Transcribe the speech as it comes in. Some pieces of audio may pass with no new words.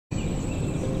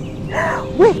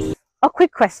Wait, a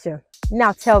quick question.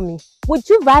 Now tell me, would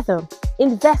you rather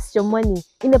invest your money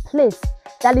in a place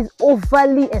that is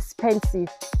overly expensive,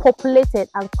 populated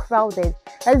and crowded,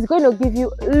 that is going to give you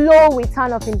low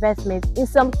return of investment, in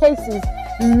some cases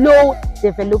low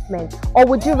development, or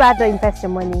would you rather invest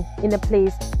your money in a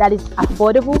place that is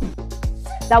affordable,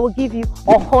 that will give you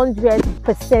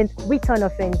 100% return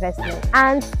of your investment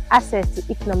and access to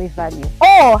economic value?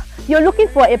 Or you're looking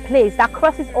for a place that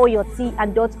crosses all your T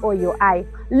and dots all your I?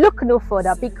 Look no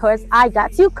further, because I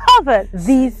got you covered.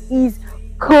 This is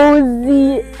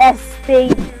Cozy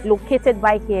Estate, located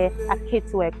right here at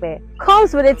Ketu.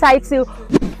 Comes with a title,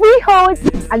 Freehold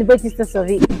and Registered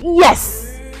survey.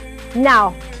 Yes!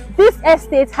 Now, this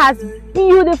estate has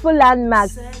beautiful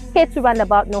landmarks. Ketu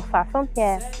roundabout not far from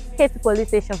here. Ketu police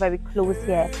station very close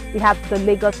here. We have the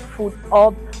Lagos Food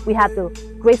Hub. We have the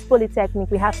Grace Polytechnic.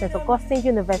 We have St. Augustine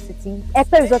University.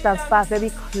 Ekpe Resort and Spa very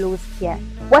close here.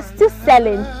 We're still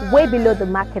selling way below the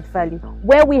market value,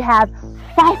 where we have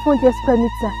 500 square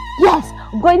meter. Yes,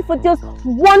 going for just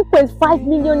 1.5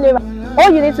 million naira.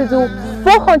 All you need to do,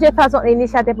 400,000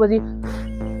 initial deposit,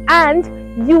 and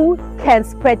you can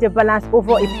spread your balance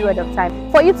over a period of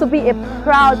time. For you to be a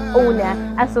proud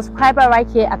owner and subscriber right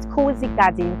here at Cozy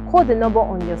Garden, call the number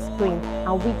on your screen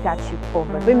and we got you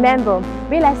covered. Remember,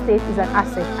 real estate is an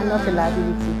asset and not a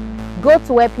liability. Go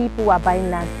to where people are buying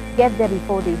land, get there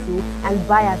before they do, and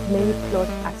buy as many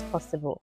plots as possible.